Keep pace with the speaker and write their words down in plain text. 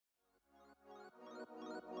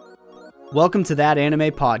Welcome to That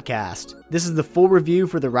Anime Podcast. This is the full review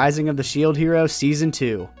for The Rising of the Shield Hero Season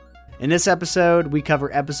 2. In this episode, we cover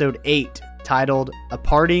Episode 8, titled A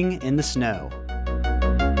Parting in the Snow.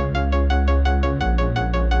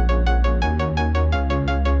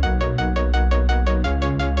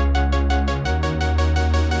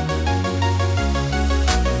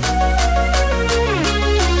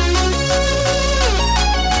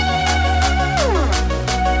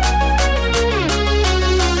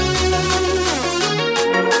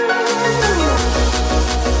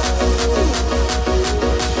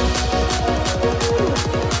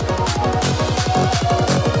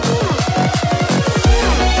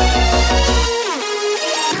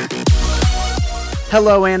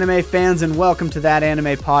 Hello anime fans and welcome to That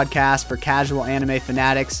Anime Podcast for casual anime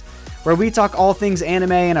fanatics, where we talk all things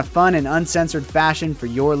anime in a fun and uncensored fashion for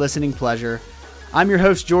your listening pleasure. I'm your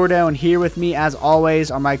host Jordo, and here with me as always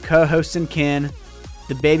are my co-hosts and kin,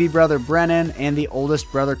 the baby brother Brennan and the oldest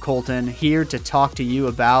brother Colton, here to talk to you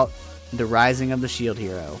about The Rising of the Shield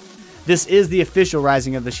Hero. This is the official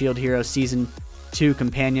Rising of the Shield Hero Season 2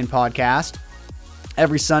 companion podcast.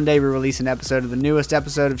 Every Sunday we release an episode of the newest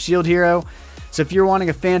episode of Shield Hero. So if you're wanting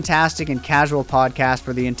a fantastic and casual podcast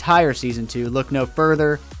for the entire Season 2, look no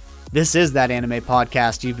further. This is that anime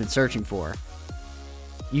podcast you've been searching for.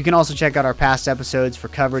 You can also check out our past episodes for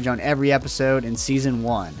coverage on every episode in Season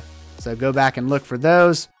 1. So go back and look for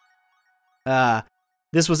those.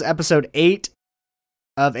 This was Episode 8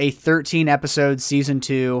 of a 13-episode Season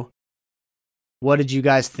 2. What did you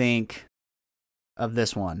guys think of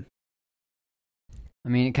this one? I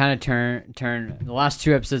mean, it kind of turned. The last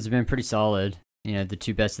two episodes have been pretty solid. You know, the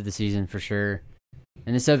two best of the season for sure.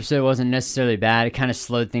 And this episode wasn't necessarily bad. It kind of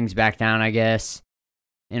slowed things back down, I guess,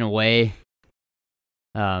 in a way.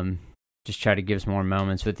 Just try to give some more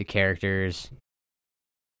moments with the characters.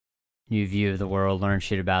 New view of the world, learn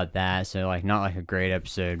shit about that. So, like, not like a great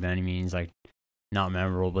episode by any means, like, not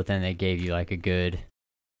memorable, but then they gave you, like, a good,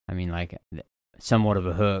 I mean, like, somewhat of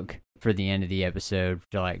a hook for the end of the episode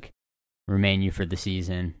to, like, remain you for the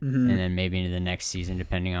season, and then maybe into the next season,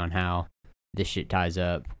 depending on how this shit ties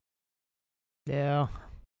up. Yeah.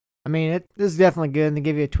 I mean, this is definitely good, and they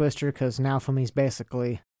give you a twister, because Naofumi's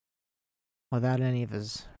basically without any of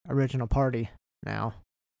his original party now.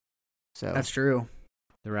 So That's true.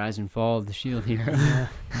 The rise and fall of the Shield Hero. Yeah.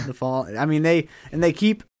 The fall. I mean, they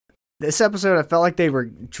keep this episode. I felt like they were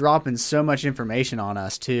dropping so much information on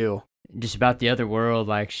us too. Just about the other world,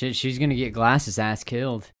 like, shit, she's gonna get Glasses' ass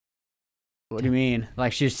killed. What do you mean?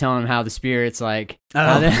 Like, she was telling him how the spirits, like, Oh.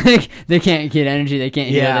 how they can't get energy, they can't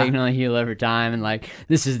heal, they can only heal over time, and, like,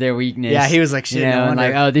 this is their weakness. Yeah, he was like, shit, you know, no and wonder.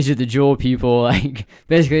 like, oh, these are the Jewel people, like,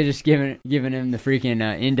 basically just giving him the freaking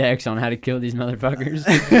index on how to kill these motherfuckers.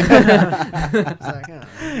 It's like,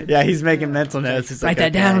 oh. Yeah, he's making mental notes. He's Write like,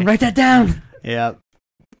 that down, okay. write that down! Yeah,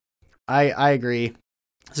 I agree.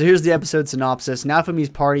 So here's the episode synopsis. Naofumi's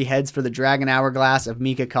party heads for the Dragon Hourglass of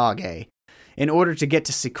Mikakage in order to get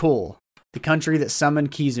to Sikul, the country that summoned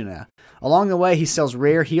Kizuna. Along the way, he sells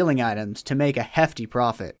rare healing items to make a hefty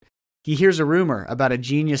profit. He hears a rumor about a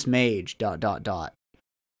genius mage, ...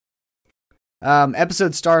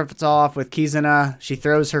 Episode starts off with Kizuna. She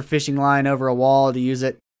throws her fishing line over a wall to use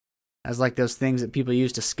it as like those things that people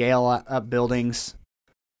use to scale up buildings.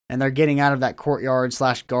 And they're getting out of that courtyard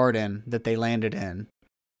 / garden that they landed in,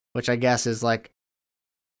 which I guess is like,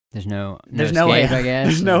 There's no way escape, out. I guess.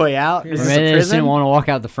 There's no way out. Or Is maybe this a they just didn't prison? want to walk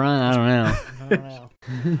out the front, I don't know. I don't know.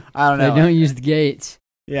 I don't know. They don't use the gates.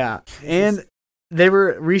 Yeah, and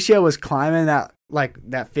Rishio was climbing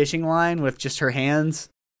that fishing line with just her hands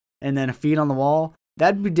and then a feet on the wall.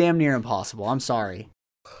 That'd be damn near impossible. I'm sorry.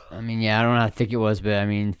 I mean, yeah, I don't know how thick it was, but I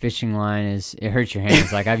mean, fishing line it hurts your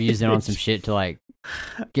hands. Like, I've used it on some shit to, like,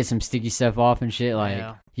 get some sticky stuff off and shit. Like,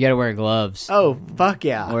 Yeah. you gotta wear gloves. Oh, fuck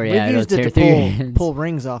yeah. Or, yeah, We've used it'll it tear through your to hands. pull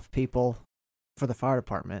rings off people for the fire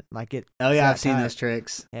department. Like it. Oh, yeah, it's I've seen that those tight.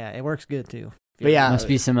 tricks. Yeah, it works good too. But yeah, Must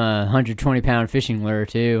be some 120-pound fishing lure,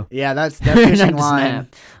 too. yeah, that fishing Not to line.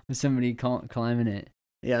 snap with somebody climbing it.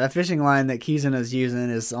 Yeah, that fishing line that Kizuna's using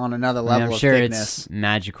is on another I mean, level I'm of sure thickness. it's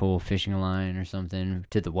magical fishing line or something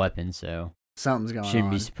to the weapon, so Something's going shouldn't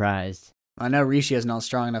on. be surprised. I know Rishio's not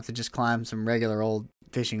strong enough to just climb some regular old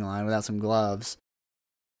fishing line without some gloves.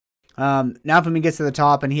 Naofumi gets to the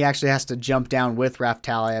top, and he actually has to jump down with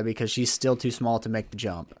Raphtalia because she's still too small to make the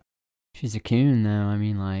jump. She's a coon, though. I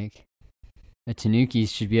mean, like, the Tanukis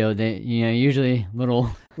should be able to, you know, usually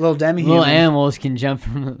little Little animals can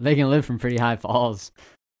they can live from pretty high falls.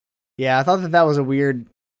 Yeah, I thought that was a weird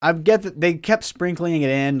I get that they kept sprinkling it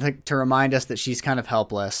in to remind us that she's kind of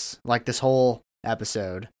helpless, like this whole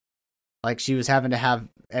episode. Like she was having to have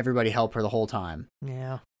everybody help her the whole time.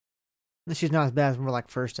 Yeah. She's not as bad as more like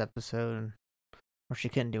first episode, where she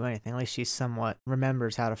couldn't do anything. At least she somewhat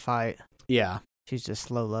remembers how to fight. Yeah. She's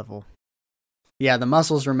just low level. Yeah, the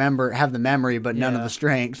muscles have the memory, but none of Yeah. the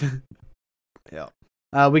strength. Yeah.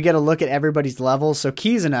 We get a look at everybody's levels. So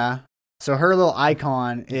Kizuna, her little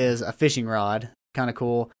icon is a fishing rod. Kind of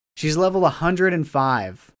cool. She's level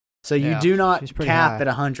 105. So you Yeah, do not she's pretty cap high. at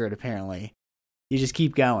 100, apparently. You just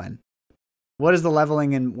keep going. What is the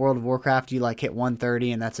leveling in World of Warcraft? Do you like hit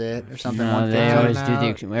 130 and that's it? Or something? No, they 150?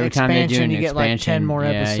 always do No, every time they do expansion, an you get, like, 10 expansion. more yeah,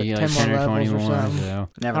 episodes, you 10 like more 10 or 20 levels or more. something. So.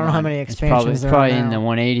 Never I don't know how mind. many It's probably, expansions there are in the now.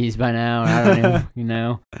 180s by now. I don't know. You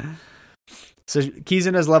know. So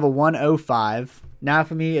Kizuna's level 105.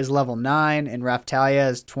 Naofumi is level 9. And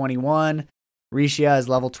Raftalia is 21. Rishia is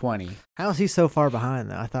level 20. How is he so far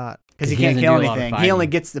behind, though? I thought. Because he He can't doesn't kill do a lot of anything. He only fighting.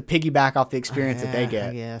 gets the piggyback off the experience that they I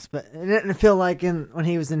get. guess. But it didn't feel like when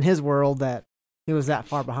he was in his world that he was that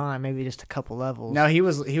far behind. Maybe just a couple levels. No, he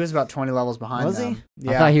was about 20 levels behind Was he? them.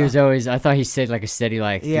 Yeah, I thought he stayed like a steady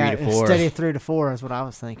 3 to 4 steady 3 to 4 is what I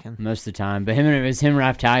was thinking. most of the time. But it was him and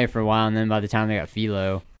Raftalia for a while, and then by the time they got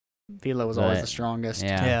Philo, Philo was always But- the strongest.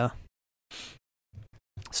 yeah.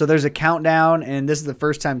 So there's a countdown, and this is the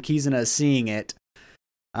first time Kizuna is seeing it.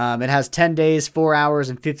 It has 10 days, 4 hours,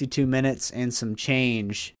 and 52 minutes, and some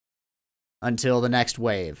change until the next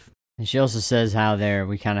wave. And she also says how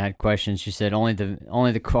we kind of had questions. She said only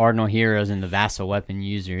the cardinal heroes and the vassal weapon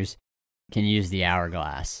users can use the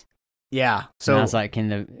hourglass. Yeah. So So I was like,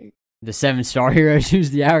 can the 7-star heroes use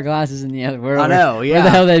the hourglasses in the other world? I know. Where Yeah. the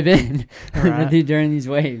hell they been Right. during these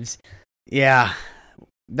waves? Yeah.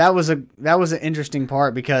 That was an interesting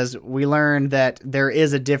part because we learned that there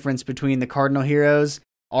is a difference between the cardinal heroes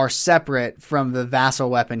are separate from the vassal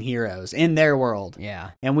weapon heroes in their world.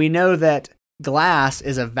 Yeah. And we know that Glass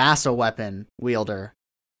is a vassal weapon wielder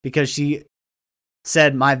because she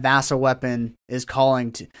said my vassal weapon is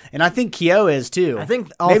calling to, and I think Kyo is too. I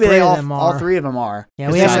think all Maybe three they of them are. all three of them are. Yeah,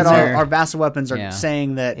 'Cause we they have said their- our vassal weapons are Yeah.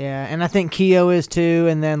 saying that. Yeah, and I think Kyo is too,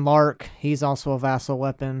 and then Lark, he's also a vassal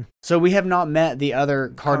weapon. So we have not met the other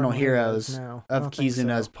cardinal heroes no, I of don't think so.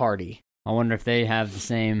 Kizuna's party. I wonder if they have the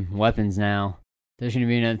same weapons now. There's going to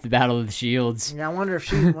be the Battle of the Shields. Yeah, I wonder if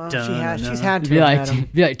she's had It'd to be have like, met him.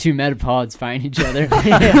 be like 2 metapods fighting each other.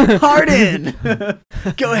 Harden!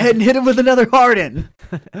 Go ahead and hit him with another Harden.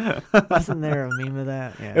 Wasn't there a meme of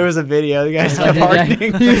that? Yeah. It was a video. The guy Yeah, started yeah.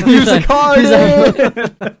 hardening. He He was was like, like- he's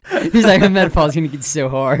Harden! like- He's like, a metapod's going to get so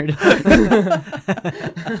hard.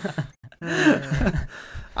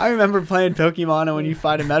 I remember playing Pokemon and when you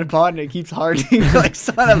fight a Metapod and it keeps hardening like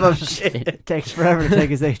son of a shit. It takes forever to take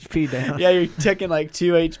his HP down. Yeah, you're taking like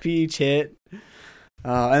 2 HP each hit.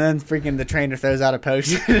 And then freaking the trainer throws out a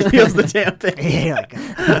potion and heals the damn thing. Yeah, like,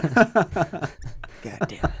 God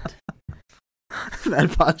damn it.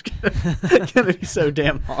 Metapod's gonna be so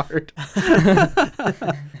damn hard.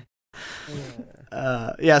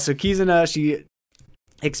 So Kizuna, she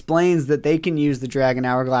explains that they can use the dragon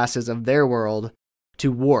hourglasses of their world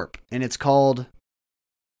to warp, and it's called...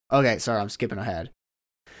 Okay, sorry, I'm skipping ahead.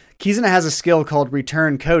 Kizuna has a skill called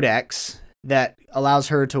Return Codex that allows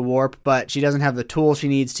her to warp, but she doesn't have the tool she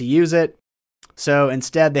needs to use it. So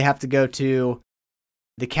instead, they have to go to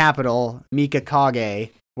the capital, Mikakage,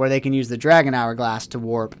 where they can use the dragon hourglass to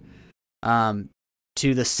warp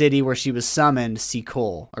to the city where she was summoned,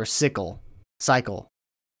 Sikul, or Sickle. Cycle.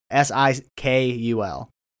 Sikul.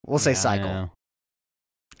 We'll say Yeah, I Cycle.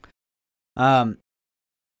 know.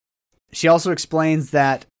 She also explains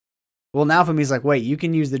that, well, Naofumi's like, wait, you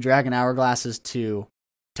can use the dragon hourglasses to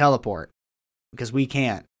teleport, because we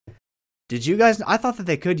can't. Did you guys... I thought that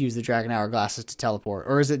they could use the dragon hourglasses to teleport,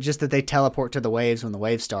 or is it just that they teleport to the waves when the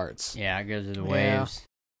wave starts? Yeah, it goes to the Yeah. waves.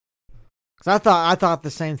 Cause I thought the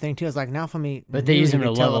same thing too. It's like now for me, But they use them to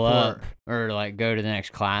level teleport. up or to, like, go to the next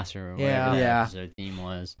class or whatever Yeah. the Yeah. episode theme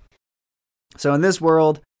was. So in this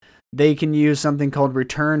world, they can use something called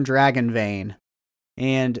Return Dragon Vein.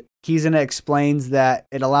 And Kizuna explains that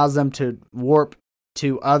it allows them to warp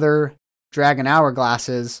to other dragon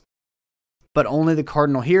hourglasses, but only the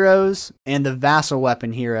cardinal heroes and the vassal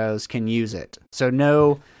weapon heroes can use it. So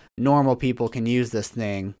no normal people can use this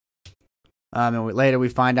thing. Later we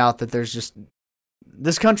find out that there's just...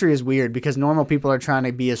 This country is weird because normal people are trying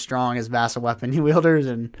to be as strong as vassal weapon wielders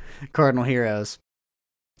and cardinal heroes.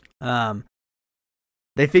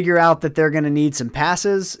 They figure out that they're going to need some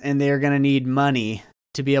passes and they're going to need money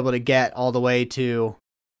to be able to get all the way to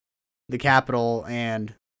the capital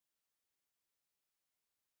and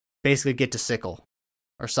basically get to Sickle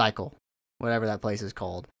or Cycle, whatever that place is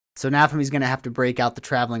called. So Naofumi's going to have to break out the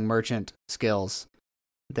traveling merchant skills.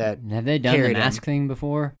 That Have they done the carried him. mask thing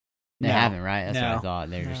before? They No. haven't, right? That's what I No. thought.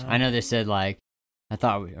 They're just... No. I know they said, like,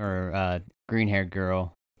 green-haired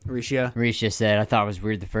girl, Risha said, I thought it was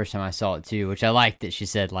weird the first time I saw it too, which I liked that she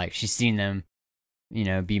said, like, she's seen them,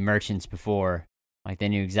 be merchants before. Like, they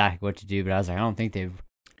knew exactly what to do, but I was like, I don't think they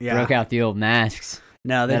broke out the old masks.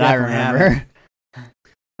 No, they that I definitely remember. haven't.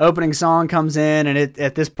 Opening song comes in, and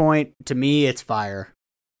at this point, to me, it's fire.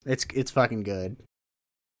 It's fucking good.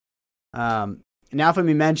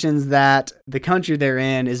 Naofumi mentions that the country they're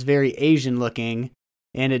in is very Asian looking,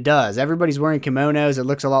 and it does. Everybody's wearing kimonos. It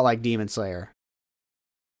looks a lot like Demon Slayer.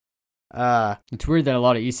 It's weird that a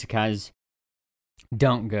lot of isekais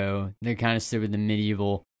don't go. They kind of stick with the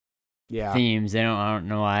medieval themes. I don't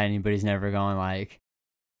know why anybody's never gone like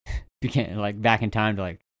back in time to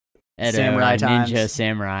like Edo, samurai ninja, times.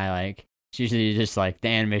 samurai. Like it's usually just like the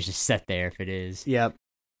anime's just set there if it is. Yep.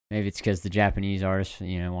 Maybe it's because the Japanese artists,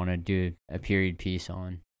 want to do a period piece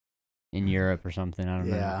in Europe or something. I don't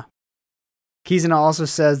know. Yeah. Kizuna also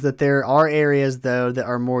says that there are areas, though, that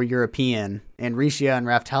are more European. And Risha and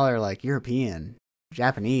Raftalia are like, European?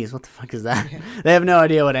 Japanese? What the fuck is that? They have no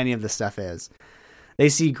idea what any of this stuff is. They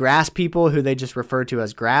see grass people, who they just refer to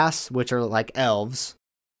as grass, which are like elves.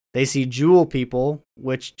 They see jewel people,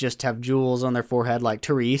 which just have jewels on their forehead like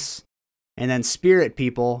Therese. And then spirit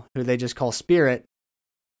people, who they just call spirit,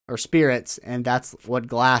 or spirits, and that's what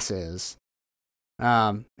glass is.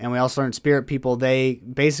 And we also learned spirit people, they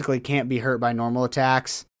basically can't be hurt by normal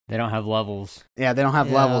attacks. They don't have levels. Yeah, they don't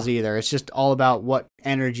have levels either. It's just all about what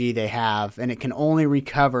energy they have, and it can only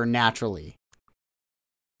recover naturally.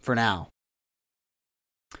 For now.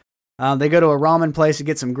 They go to a ramen place to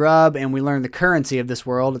get some grub, and we learn the currency of this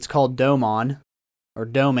world. It's called Domon, or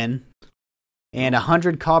Domin. And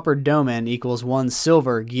 100 copper Domin equals 1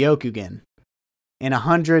 silver Gyokugen. And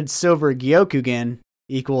 100 silver Gyokugen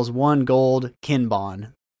equals 1 gold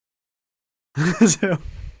Kinbon. So,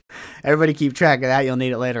 everybody keep track of that. You'll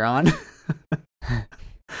need it later on.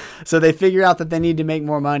 So they figure out that they need to make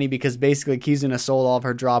more money because basically Kizuna sold all of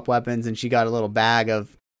her drop weapons and she got a little bag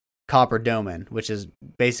of copper Domin, which is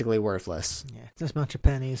basically worthless. Yeah, it's just a bunch of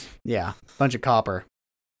pennies. Yeah, bunch of copper.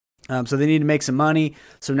 So they need to make some money.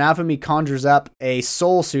 So Naofumi conjures up a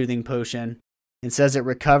soul-soothing potion and says it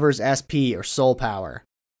recovers SP, or soul power.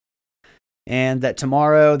 And that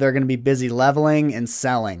tomorrow they're going to be busy leveling and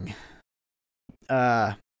selling.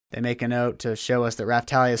 They make a note to show us that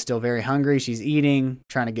Raftalia is still very hungry. She's eating,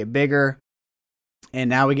 trying to get bigger. And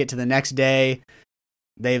now we get to the next day.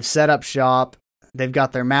 They've set up shop. They've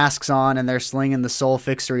got their masks on, and they're slinging the soul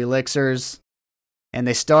fixer elixirs. And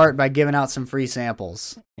they start by giving out some free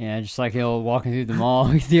samples. Yeah, just like the old walking through the mall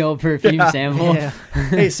with the old perfume sample. Yeah.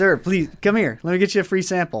 Hey, sir, please, come here. Let me get you a free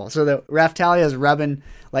sample. So the Raftalia is rubbing,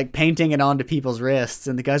 like painting it onto people's wrists.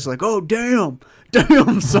 And the guys are like, oh, damn,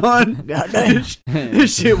 son. God damn.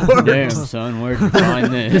 This shit works. Damn, son, where'd you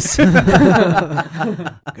find this?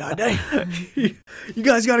 God damn. You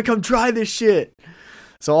guys got to come try this shit.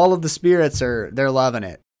 So all of the spirits they're loving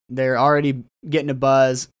it. They're already getting a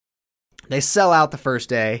buzz. They sell out the first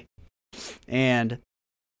day, and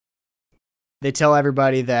they tell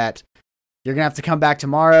everybody that you're going to have to come back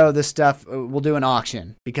tomorrow. This stuff, we'll do an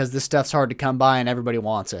auction, because this stuff's hard to come by and everybody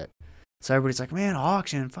wants it. So everybody's like, man,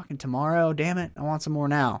 auction, fucking tomorrow, damn it, I want some more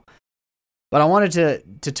now. But I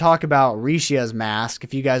wanted to talk about Rishia's mask,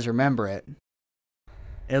 if you guys remember it.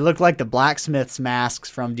 It looked like the blacksmith's masks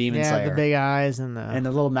from Demon Slayer. Yeah, the big eyes and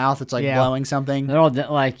the little mouth that's like blowing something. They're all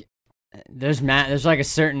like... There's like a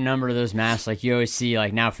certain number of those masks. Like you always see,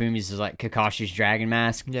 like Naofumi's is like Kakashi's dragon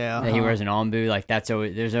mask. Yeah, that he wears an Anbu. Like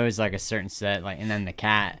there's always like a certain set. Like, and then the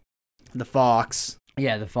cat, the fox.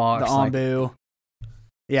 Yeah, the fox, the Anbu. Like,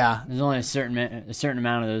 yeah, there's only a certain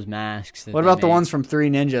amount of those masks. What about the ones from Three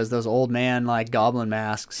Ninjas? Those old man like goblin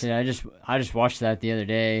masks. Yeah, I just watched that the other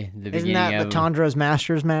day. Isn't that the Tanjiro's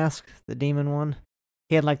Master's mask, the demon one?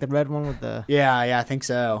 He had like the red one with the... Yeah, I think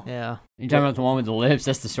so. Yeah. You're talking about the one with the lips?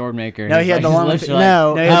 That's the sword maker. No, he had the one with the...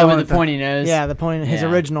 No, he had the one with the pointy nose. Yeah, the pointy... His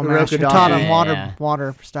original master. Taught him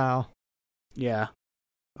water style. Yeah.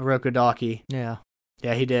 Orokodaki. Yeah.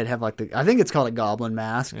 Yeah, he did have like the... I think it's called a goblin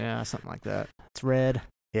mask. Yeah, something like that. It's red.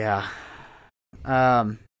 Yeah.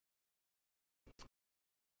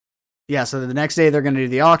 Yeah, so the next day they're going to do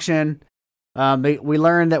the auction. We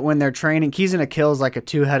learned that when they're training, Kizuna kills like a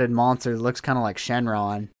 2-headed monster that looks kind of like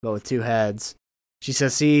Shenron, but with 2 heads. She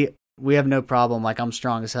says, see, we have no problem, like I'm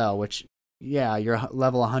strong as hell, which, yeah, you're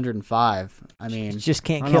level 105. I mean... She just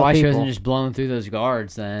can't kill people. I don't know why people. she wasn't just blowing through those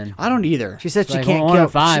guards then. I don't either. She said she like, can't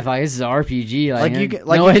 105, like this is an RPG.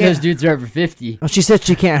 Like no way those dudes are over 50. Well, she said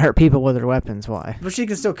she can't hurt people with her weapons. Why? But she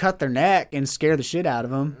can still cut their neck and scare the shit out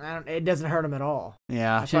of them. It doesn't hurt them at all.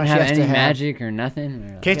 Yeah. She doesn't have any magic or nothing?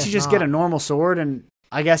 Or Can't you just get a normal sword and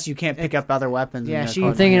I guess you can't pick up other weapons. Yeah, in the she- I'm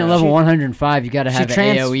cardinal thinking at hero. level She- 105, you got to have an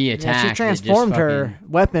AoE attack. Yeah, she that just transformed her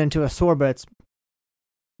fucking- weapon into a sword, but it's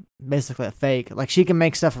basically a fake. Like, she can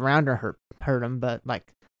make stuff around her hurt him, but like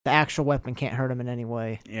the actual weapon can't hurt him in any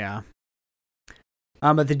way. Yeah.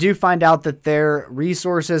 But they do find out that their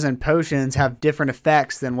resources and potions have different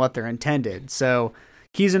effects than what they're intended. So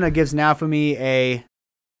Kizuna gives Naofumi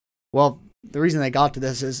well, the reason they got to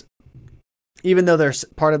this is even though they're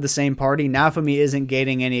part of the same party, Naofumi isn't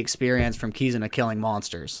gaining any experience from Kizuna killing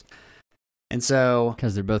monsters. And so,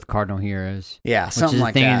 Because they're both cardinal heroes. yeah, Which something is a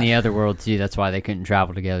like thing that. in the other world, too. That's why they couldn't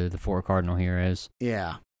travel together, the 4 cardinal heroes.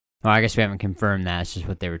 Yeah, Well, I guess we haven't confirmed that. It's just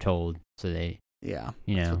what they were told. So they, yeah.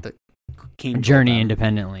 you That's know, what the king told journey them.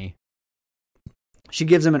 independently. She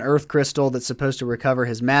gives him an earth crystal that's supposed to recover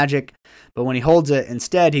his magic, but when he holds it,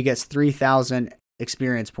 instead he gets 3,000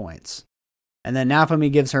 experience points. And then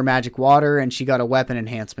Naofumi gives her magic water, and she got a weapon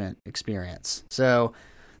enhancement experience. So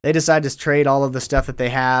they decide to trade all of the stuff that they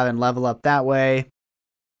have and level up that way.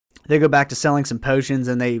 They go back to selling some potions,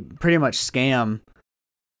 and they pretty much scam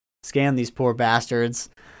these poor bastards.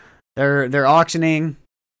 They're auctioning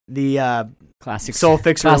the Classic Soul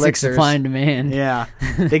Fixer classic elixirs. supply and demand. Yeah.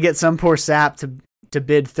 They get some poor sap to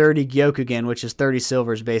bid 30 Gyokugen, which is 30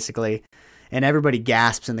 silvers basically. And everybody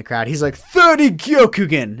gasps in the crowd. He's like, 30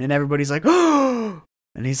 Gyokugen! And everybody's like, oh!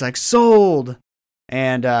 And he's like, sold!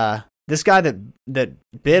 And this guy that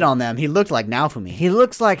bid on them, he looked like Naofumi. He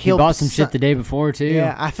looks like He bought some shit the day before, too.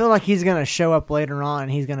 Yeah, I feel like he's gonna show up later on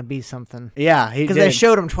and he's gonna be something. Yeah, he Because did. they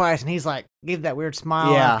showed him twice and he's like, gave that weird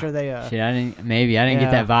smile Yeah. after they. Shit, I didn't Yeah.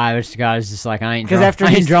 get that vibe. It's the guy was just like, I ain't 'Cause after I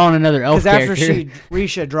ain't he's- drawing another elf Because after character.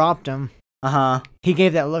 Risha dropped him, Uh-huh. he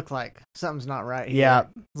gave that look like something's not right here. Yeah,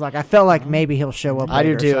 It's like I felt like maybe he'll show up. I do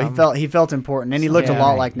later or too. something. He felt important, and he looked a Yeah.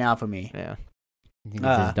 lot like Naofumi. Yeah. You think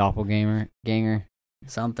it's his doppelganger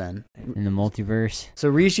Something. in the multiverse.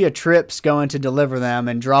 So Rishia trips going to deliver them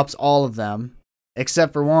and drops all of them,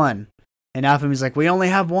 except for one. And Naofumi's like, we only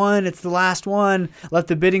have one. It's the last one. Let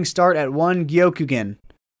the bidding start at 1 Gyokugen.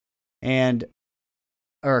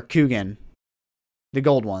 Or Kugen. The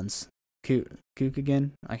gold ones.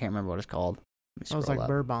 Kukugen? I can't remember what it's called. Let me It was scroll like up.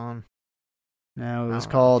 Bourbon. No, it was I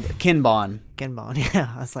don't called Kinbon. Genbon.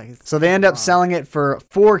 Yeah, I was like. So they end up Kinbon. selling it for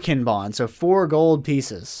 4 Kinbon, so 4 gold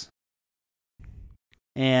pieces.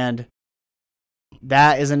 And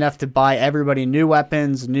that is enough to buy everybody new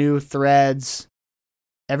weapons, new threads,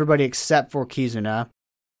 everybody except for Kizuna.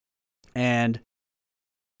 And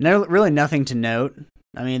really nothing to note.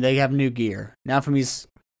 I mean, they have new gear. Naofumi's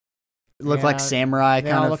look like Yeah, samurai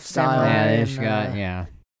they all kind of look style. samurai. Yeah, they and, just got,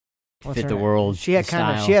 what's fit her the name? world. She had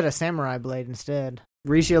style. she had a samurai blade instead.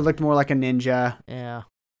 Rishia looked more like a ninja, Yeah.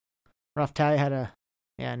 Raftalia had a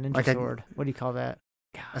ninja Like a- sword. What do you call that?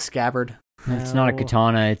 a scabbard. It's not a No.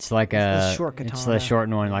 katana. It's like It's a a short It's katana. the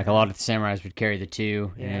shortened one. Like a lot of the samurais would carry the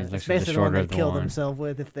 2. Yeah, and it it's looks like the basically the one shorter they of the kill one. themselves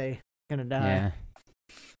with if they gonna die. Yeah.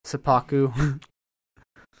 Seppuku.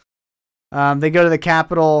 They go to the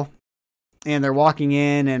capital, and they're walking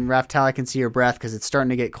in, and Raftalia can see her breath because it's starting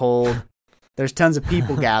to get cold. There's tons of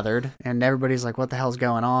people gathered, and everybody's like, what the hell's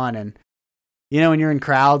going on? And, you know, when you're in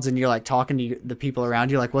crowds and you're, like, talking to the people around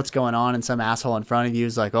you, like, what's going on? And some asshole in front of you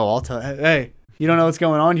is like, oh, I'll tell hey, you don't know what's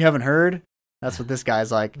going on? You haven't heard? That's what this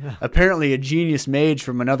guy's like. Yeah. Apparently, a genius mage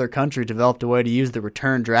from another country developed a way to use the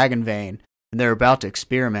return dragon vein, and they're about to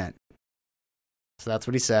experiment. So that's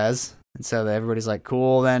what he says. And so everybody's like,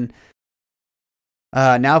 cool. Then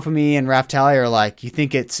Naofumi and Raftalia are like, you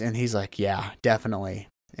think it's... And he's like, yeah, definitely.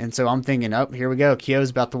 And so I'm thinking, oh, here we go.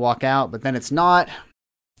 Kyo's about to walk out. But then it's not.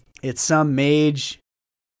 It's some mage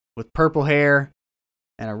with purple hair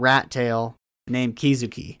and a rat tail named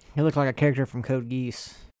Kizuki. He looked like a character from Code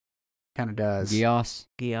Geass. Kind of does. Gios.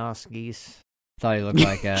 Geese. Thought he looked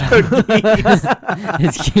like Code Geass.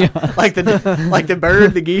 it's Gios. like the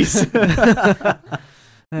bird, the geese.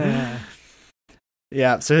 Yeah.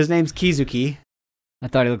 Yeah, so his name's Kizuki. I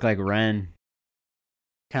thought he looked like Ren.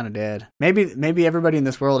 Kind of did. Maybe everybody in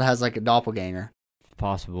this world has like a doppelganger.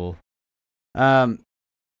 Possible.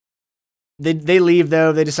 They leave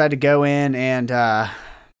though. They decide to go in and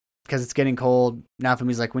because it's getting cold.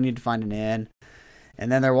 Naofumi's like, we need to find an inn.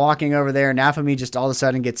 And then they're walking over there. Naofumi just all of a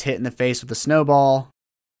sudden gets hit in the face with a snowball.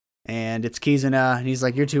 And it's Kizuna. And he's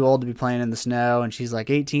like, you're too old to be playing in the snow. And she's like,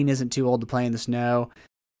 18 isn't too old to play in the snow.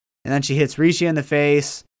 And then she hits Rishi in the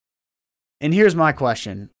face. And here's my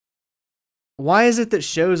question. Why is it that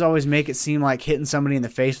shows always make it seem like hitting somebody in the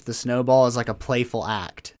face with a snowball is like a playful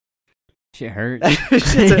act? Shit hurt. That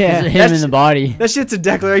shit's a- Yeah. Him that's- in the body. That shit's a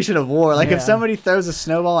declaration of war. Like, if Yeah. somebody throws a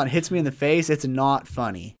snowball and hits me in the face, it's not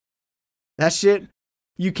funny. That shit,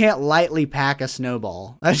 you can't lightly pack a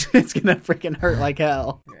snowball. It's gonna freaking hurt like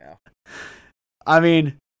hell. Yeah. I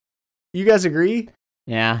mean, you guys agree?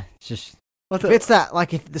 Yeah, it's just If it's that,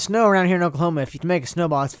 like, if the snow around here in Oklahoma, if you make a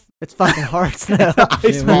snowball, it's fucking hard snow.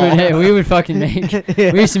 Ice ball. we would fucking make.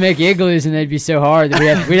 Yeah. We used to make igloos, and they'd be so hard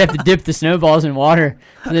that we'd have to dip the snowballs in water,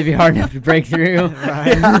 so they'd be hard enough to break through.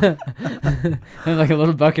 Right. Have like a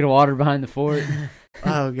little bucket of water behind the fort.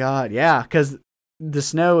 Oh God, yeah, because the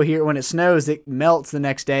snow here, when it snows, it melts the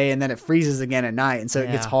next day, and then it freezes again at night, and so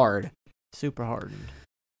it gets Yeah. hard. Super hardened.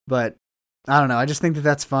 But I don't know. I just think that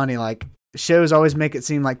that's funny. Like, shows always make it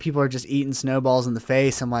seem like people are just eating snowballs in the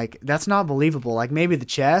face. I'm like, that's not believable. Like, maybe the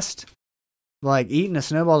chest, like eating a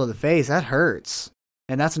snowball to the face, that hurts,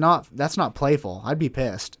 and that's not playful. I'd be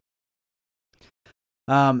pissed.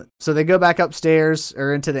 So they go back upstairs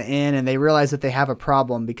or into the inn, and they realize that they have a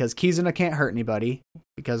problem because Kizuna can't hurt anybody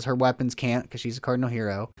because her weapons can't, because she's a cardinal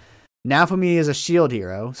hero. Naofumi is a shield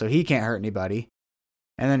hero, so he can't hurt anybody.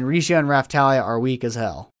 And then Risha and Raftalia are weak as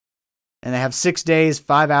hell. And they have 6 days,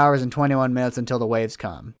 5 hours, and 21 minutes until the waves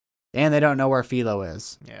come. And they don't know where Philo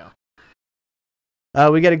is. Yeah.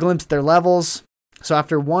 We get a glimpse at their levels. So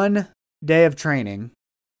after 1 day of training,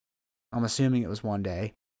 I'm assuming it was 1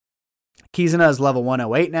 day, Kizuna is level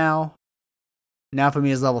 108 now. Naofumi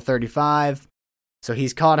is level 35. So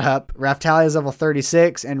he's caught up. Raftalia is level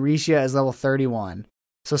 36, and Risha is level 31.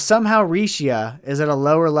 So somehow Risha is at a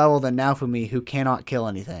lower level than Naofumi, who cannot kill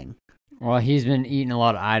anything. Well, he's been eating a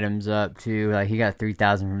lot of items up too. Like he got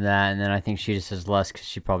 3,000 from that, and then I think she just has less because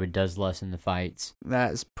she probably does less in the fights.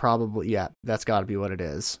 That's probably, yeah, that's got to be what it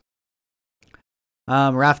is.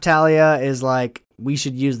 Raftalia is like, we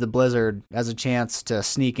should use the blizzard as a chance to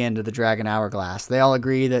sneak into the Dragon Hourglass. They all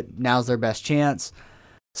agree that now's their best chance.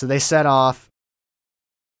 So they set off,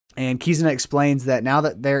 and Kizuna explains that now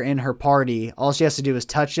that they're in her party, all she has to do is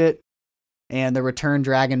touch it, and the return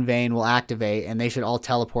dragon vein will activate, and they should all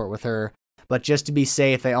teleport with her. But just to be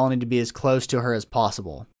safe, they all need to be as close to her as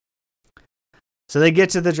possible. So they get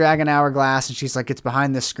to the Dragon Hourglass, and she's like, it's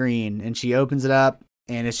behind the screen. And she opens it up,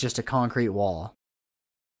 and it's just a concrete wall.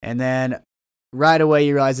 And then right away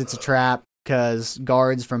you realize it's a trap, because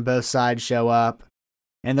guards from both sides show up.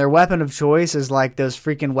 And their weapon of choice is like those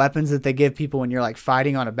freaking weapons that they give people when you're like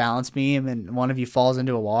fighting on a balance beam and one of you falls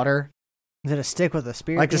into a water. Is it a stick with a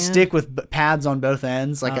spear? Like a stick with pads on both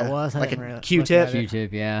ends, like a Q-tip.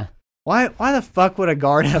 Q-tip, yeah. Why the fuck would a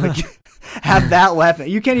guard have that weapon?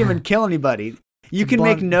 You can't even kill anybody. You can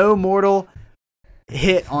make no mortal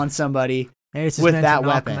hit on somebody with that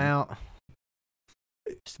weapon. Out.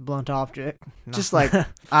 Just a blunt object. Just like,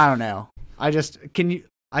 I don't know. I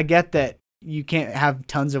get that you can't have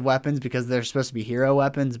tons of weapons because they're supposed to be hero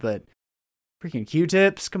weapons, but freaking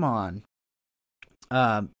Q-tips, come on.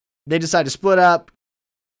 They decide to split up.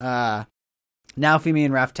 Naofumi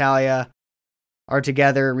and Raftalia are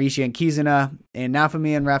together, Risha and Kizuna. And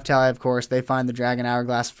Naofumi and Raftalia, of course, they find the Dragon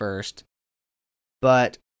Hourglass first.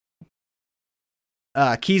 But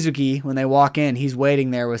Kizuki, when they walk in, he's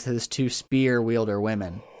waiting there with his 2 spear wielder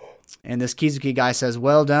women. And this Kizuki guy says,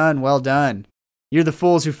 well done, well done. You're the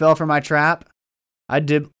fools who fell for my trap. I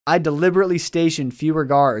deliberately stationed fewer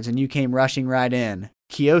guards, and you came rushing right in.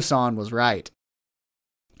 Kyo-san was right.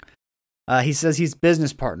 He says he's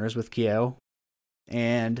business partners with Kyo.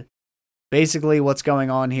 And basically what's going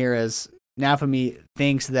on here is Naofumi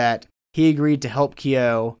thinks that he agreed to help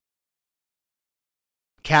Kyo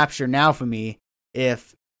capture Naofumi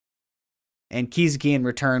and Kizuki in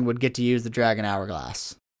return would get to use the Dragon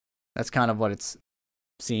Hourglass. That's kind of what it's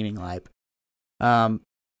seeming like.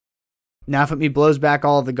 Naofumi blows back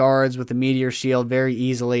all of the guards with the meteor shield very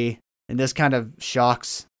easily, and this kind of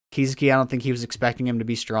shocks Kizuki. I don't think he was expecting him to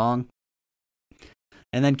be strong.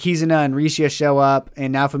 And then Kizuna and Risha show up,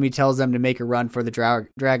 and Naofumi tells them to make a run for the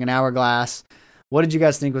Dragon Hourglass. What did you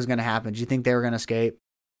guys think was going to happen? Did you think they were going to escape?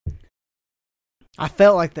 I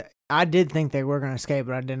felt like I did think they were going to escape,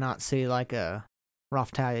 but I did not see like a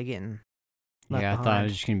Raftalia getting left I behind. thought it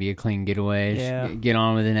was just going to be a clean getaway. Yeah. Just get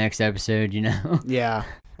on with the next episode, you know? Yeah,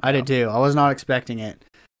 I did too. I was not expecting it.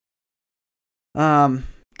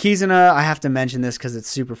 Kizuna, I have to mention this because it's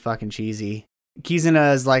super fucking cheesy.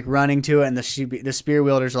 Kizuna is like running to it, and the spear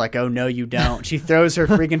wielders are like, "Oh no, you don't!" She throws her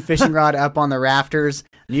freaking fishing rod up on the rafters,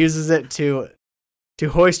 and uses it to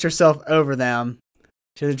hoist herself over them.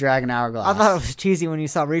 To the Dragon Hourglass. I thought it was cheesy when you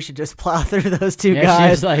saw Risha just plow through those two Yeah, guys. she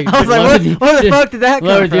was like, I was like, where the fuck did that come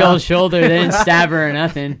lowered from? the old shoulder, they didn't stab her or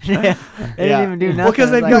nothing. Yeah, they didn't even do nothing. Well,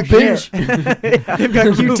 because I they've was got like, shit. bitch. They've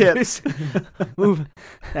got Q-tips. Move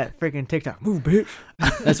that freaking TikTok. Move, bitch.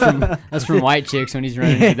 That's from White Chicks when he's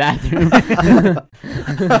running to the bathroom.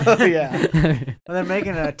 Oh, yeah. And they're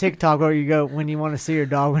making a TikTok where you go when you want to see your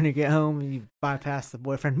dog when you get home, you bypass the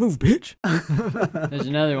boyfriend. Move, bitch. There's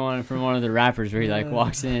another one from one of the rappers where he like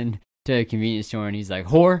walks in to a convenience store and he's like,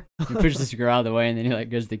 whore. He pushes this girl out of the way and then he like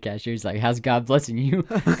goes to the cashier. He's like, how's God blessing you?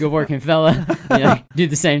 Good working fella. And you like do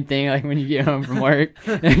the same thing like when you get home from work.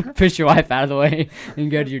 Push your wife out of the way and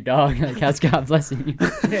go to your dog. Like, how's God blessing you?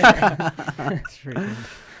 That's freaking.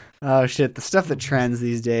 Oh shit, the stuff that trends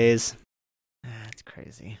these days. That's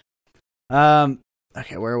crazy.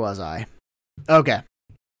 Okay, where was I? Okay.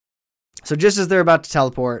 So just as they're about to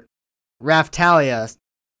teleport, Raftalia,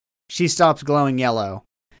 she stops glowing yellow,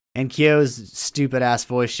 and Kyo's stupid ass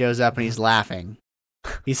voice shows up and he's laughing.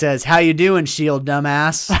 He says, "How you doing, Shield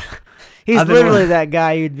dumbass?" He's literally that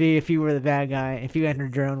guy you'd be if you were the bad guy, if you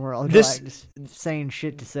entered your own world. Like, just saying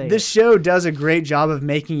shit to say. This show does a great job of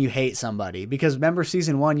making you hate somebody, because remember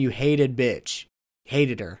season 1, you hated bitch.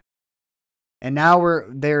 Hated her. And now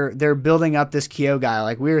they're building up this Kyo guy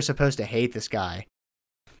like we were supposed to hate this guy.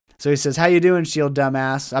 So he says, "How you doing, Shield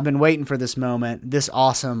dumbass? I've been waiting for this moment, this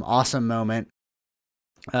awesome moment."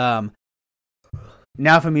 Naofumi's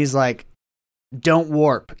like, "Don't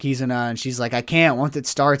warp, Kizuna," and she's like, "I can't. Once it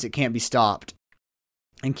starts, it can't be stopped."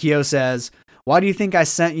 And Kyo says, "Why do you think I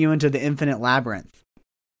sent you into the infinite labyrinth?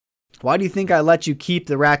 Why do you think I let you keep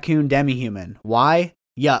the raccoon demi-human? Why?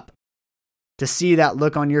 Yup. To see that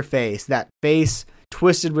look on your face, that face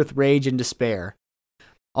twisted with rage and despair.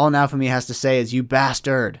 All Naofumi has to say is, 'You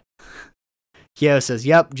bastard.'" Kyo says,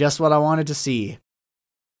 "Yep, just what I wanted to see."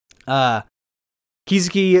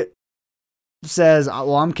 Kizuki says,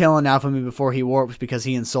 "Well, I'm killing Naofumi before he warps because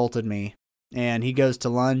he insulted me." And he goes to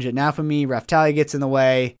lunge at Naofumi. Raftalia gets in the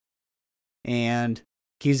way. And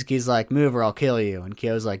Kizuki's like, "Move or I'll kill you." And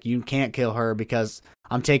Kyo's like, "You can't kill her because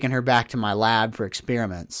I'm taking her back to my lab for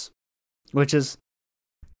experiments." Which is,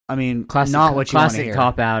 I mean, not what you want to hear. Classic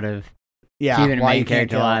cop-out of keeping a why main you can't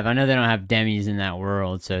character kill. alive. I know they don't have demis in that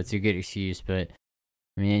world, so it's a good excuse, but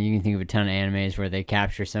I mean, you can think of a ton of animes where they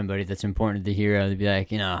capture somebody that's important to the hero. They'd be like,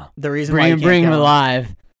 The reason why you can't bring him kill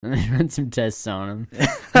alive. And they run some tests on him.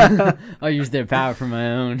 I'll use their power for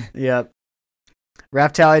my own. Yep.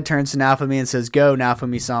 Raftalia turns to Naofumi and says, "Go,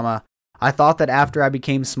 Naofumi-sama. I thought that after I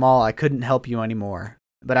became small, I couldn't help you anymore.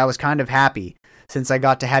 But I was kind of happy, since I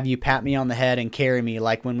got to have you pat me on the head and carry me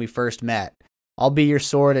like when we first met. I'll be your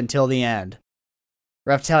sword until the end."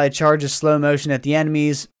 Raftalia charges slow motion at the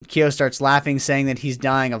enemies. Kyo starts laughing, saying that he's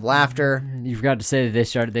dying of laughter. You forgot to say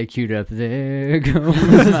that they queued up. There goes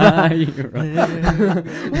my hero.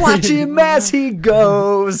 Watch him as he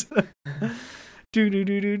goes. Do.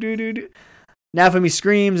 Naofumi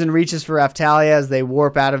screams and reaches for Raftalia as they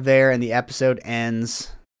warp out of there, and the episode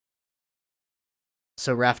ends.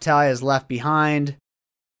 So Raftalia is left behind.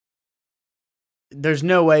 There's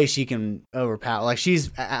no way she can overpower. Like, she's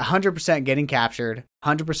 100% getting captured,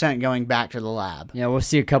 100% going back to the lab. Yeah, we'll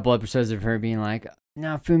see a couple episodes of her being like,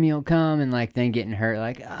 "Now Fumi will come," and like then getting hurt,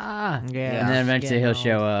 like Yeah. and then eventually he'll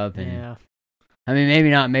show up. And Yeah. I mean, maybe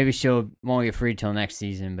not. Maybe she'll won't get free till next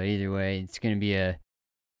season. But either way, it's gonna be a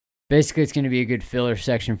good filler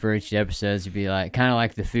section for each episode. It'd be like kind of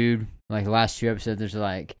like the food. Like the last 2 episodes, there's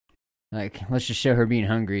like let's just show her being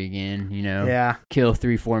hungry again. Yeah. Kill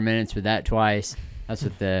 3-4 minutes with that twice. That's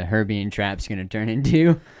what her being trapped's gonna turn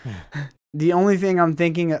into. The only thing I'm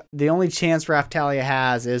thinking, the only chance Raftalia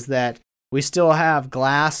has is that we still have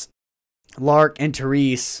Glass, Lark, and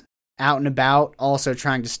Therese out and about, also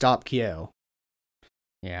trying to stop Kyo.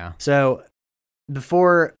 Yeah. So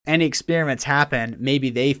before any experiments happen, maybe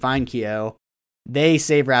they find Kyo, they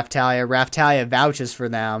save Raftalia, Raftalia vouches for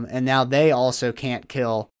them, and now they also can't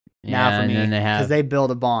kill Yeah, and Naofumi then they have because they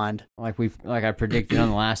build a bond. like I predicted on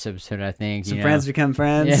the last episode. I think Some friends become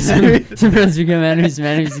friends. Yeah, some friends become enemies, some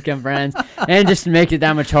enemies become friends, and just to make it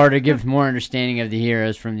that much harder, give more understanding of the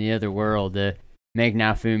heroes from the other world to make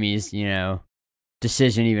Naofumi's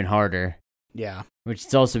decision even harder. Yeah. Which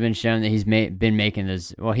it's also been shown that he's been making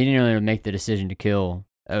those. Well, he didn't really make the decision to kill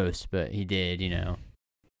Os, but he did.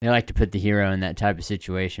 They like to put the hero in that type of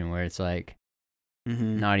situation where it's like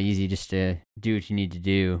not easy just to do what you need to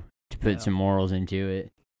do to put some morals into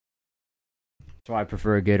it. That's why I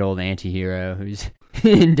prefer a good old anti-hero who's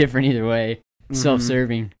indifferent either way,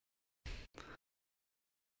 self-serving.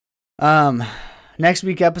 Next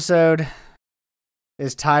week episode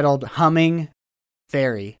is titled Humming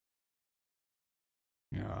Fairy.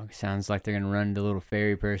 Oh, sounds like they're gonna run into a little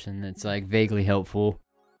fairy person that's like vaguely helpful.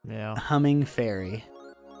 Yeah. Humming fairy.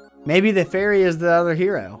 Maybe the fairy is the other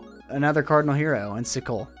hero, another cardinal hero, and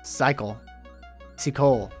Sikol. I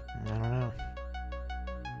don't know.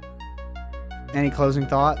 Any closing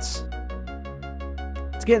thoughts?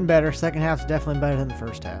 It's getting better. Second half's definitely better than the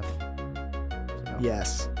first half. So.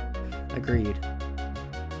 Yes, agreed.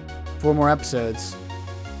 4 more episodes,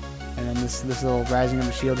 and then this little Rising of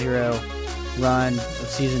the Shield Hero run of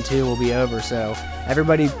season 2 will be over. So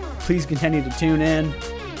everybody, please continue to tune in.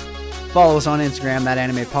 Follow us on Instagram, That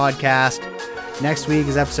Anime Podcast. Next week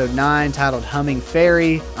is episode 9, titled Humming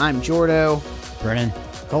Fairy. I'm Jordo. Brennan.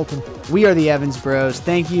 Colton. We are the Evans Bros.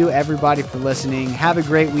 Thank you, everybody, for listening. Have a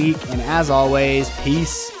great week, and as always,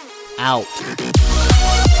 peace out.